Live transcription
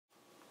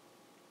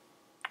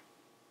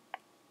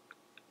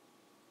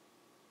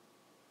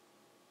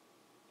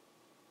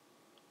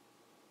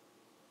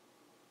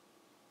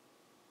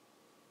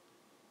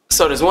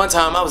So this one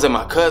time I was at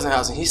my cousin's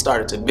house and he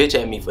started to bitch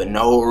at me for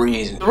no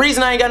reason. The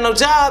reason I ain't got no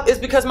job is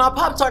because my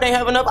Pop-Tart ain't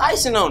have enough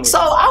icing on it. So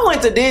I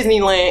went to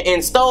Disneyland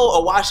and stole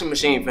a washing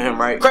machine for him,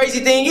 right?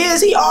 Crazy thing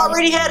is, he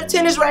already had a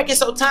tennis racket,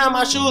 so tying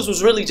my shoes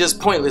was really just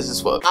pointless as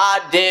fuck.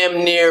 I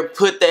damn near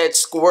put that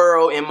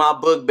squirrel in my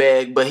book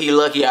bag, but he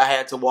lucky I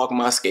had to walk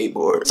my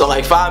skateboard. So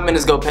like 5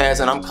 minutes go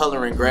past and I'm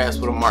coloring grass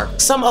with a marker.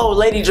 Some old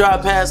lady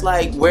drive past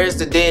like, where's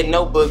the dead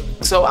notebook?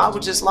 So I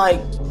was just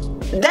like,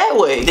 that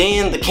way.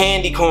 Then the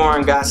candy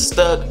corn got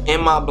stuck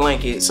in my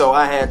blanket, so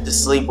I had to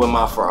sleep with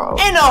my frog.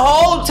 And the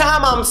whole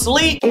time I'm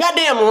asleep,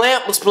 goddamn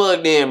lamp was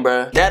plugged in,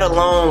 bruh. That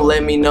alone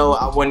let me know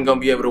I wasn't gonna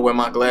be able to wear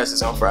my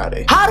glasses on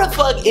Friday. How the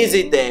fuck is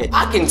it that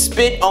I can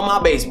spit on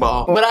my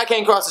baseball, but I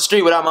can't cross the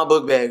street without my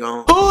book bag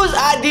on? Whose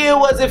idea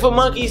was it for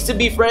monkeys to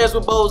be friends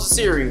with bowls of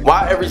cereal?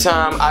 Why every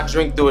time I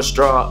drink through a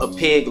straw, a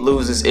pig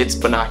loses its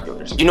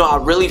binoculars? You know, I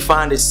really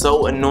find it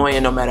so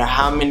annoying no matter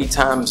how many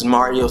times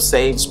Mario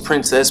saves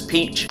Princess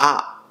Peach, I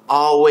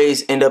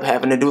always end up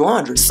having to do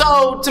laundry.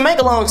 So to make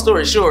a long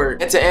story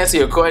short, and to answer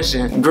your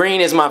question,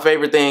 green is my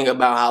favorite thing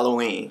about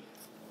Halloween.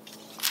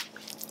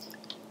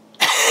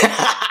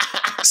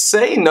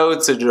 Say no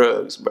to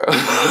drugs, bro.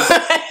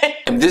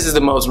 If this is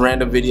the most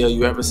random video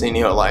you ever seen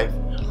in your life,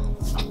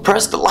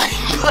 press the like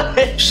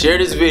button, share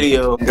this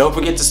video, don't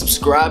forget to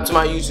subscribe to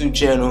my YouTube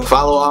channel,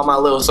 follow all my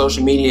little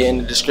social media in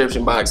the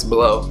description box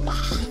below.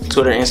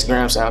 Twitter,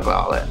 Instagram, SoundCloud,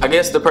 all that. I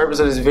guess the purpose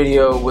of this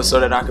video was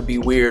so that I could be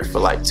weird for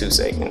like 2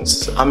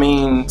 seconds. I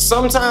mean,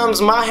 sometimes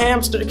my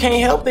hamster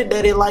can't help it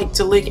that it like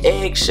to lick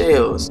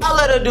eggshells. I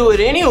let her do it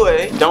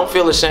anyway. Don't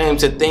feel ashamed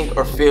to think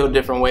or feel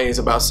different ways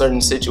about certain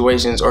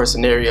situations or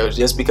scenarios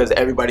just because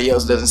everybody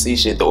else doesn't see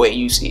shit the way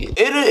you see it.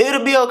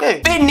 It'll be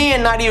okay. Fitting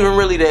in not even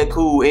really that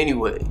cool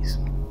anyways.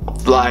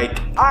 Like,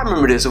 I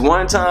remember this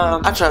one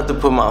time I tried to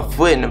put my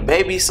foot in a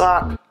baby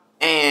sock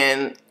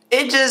and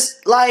it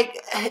just like,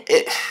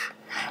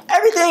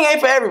 everything ain't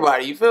for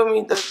everybody, you feel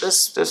me?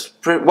 That's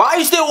pretty. Why are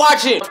you still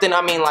watching? Then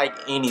I mean like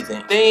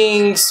anything.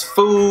 Things,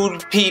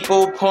 food,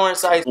 people, porn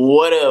sites,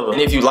 whatever.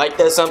 And if you like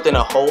that something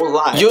a whole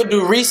lot, you'll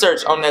do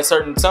research on that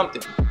certain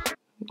something,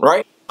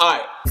 right?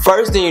 Alright,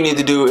 first thing you need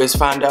to do is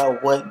find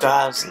out what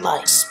guys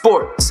like.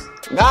 Sports.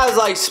 Guys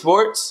like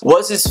sports.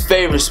 What's his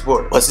favorite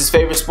sport? What's his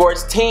favorite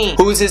sports team?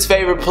 Who's his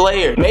favorite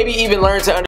player? Maybe even learn to understand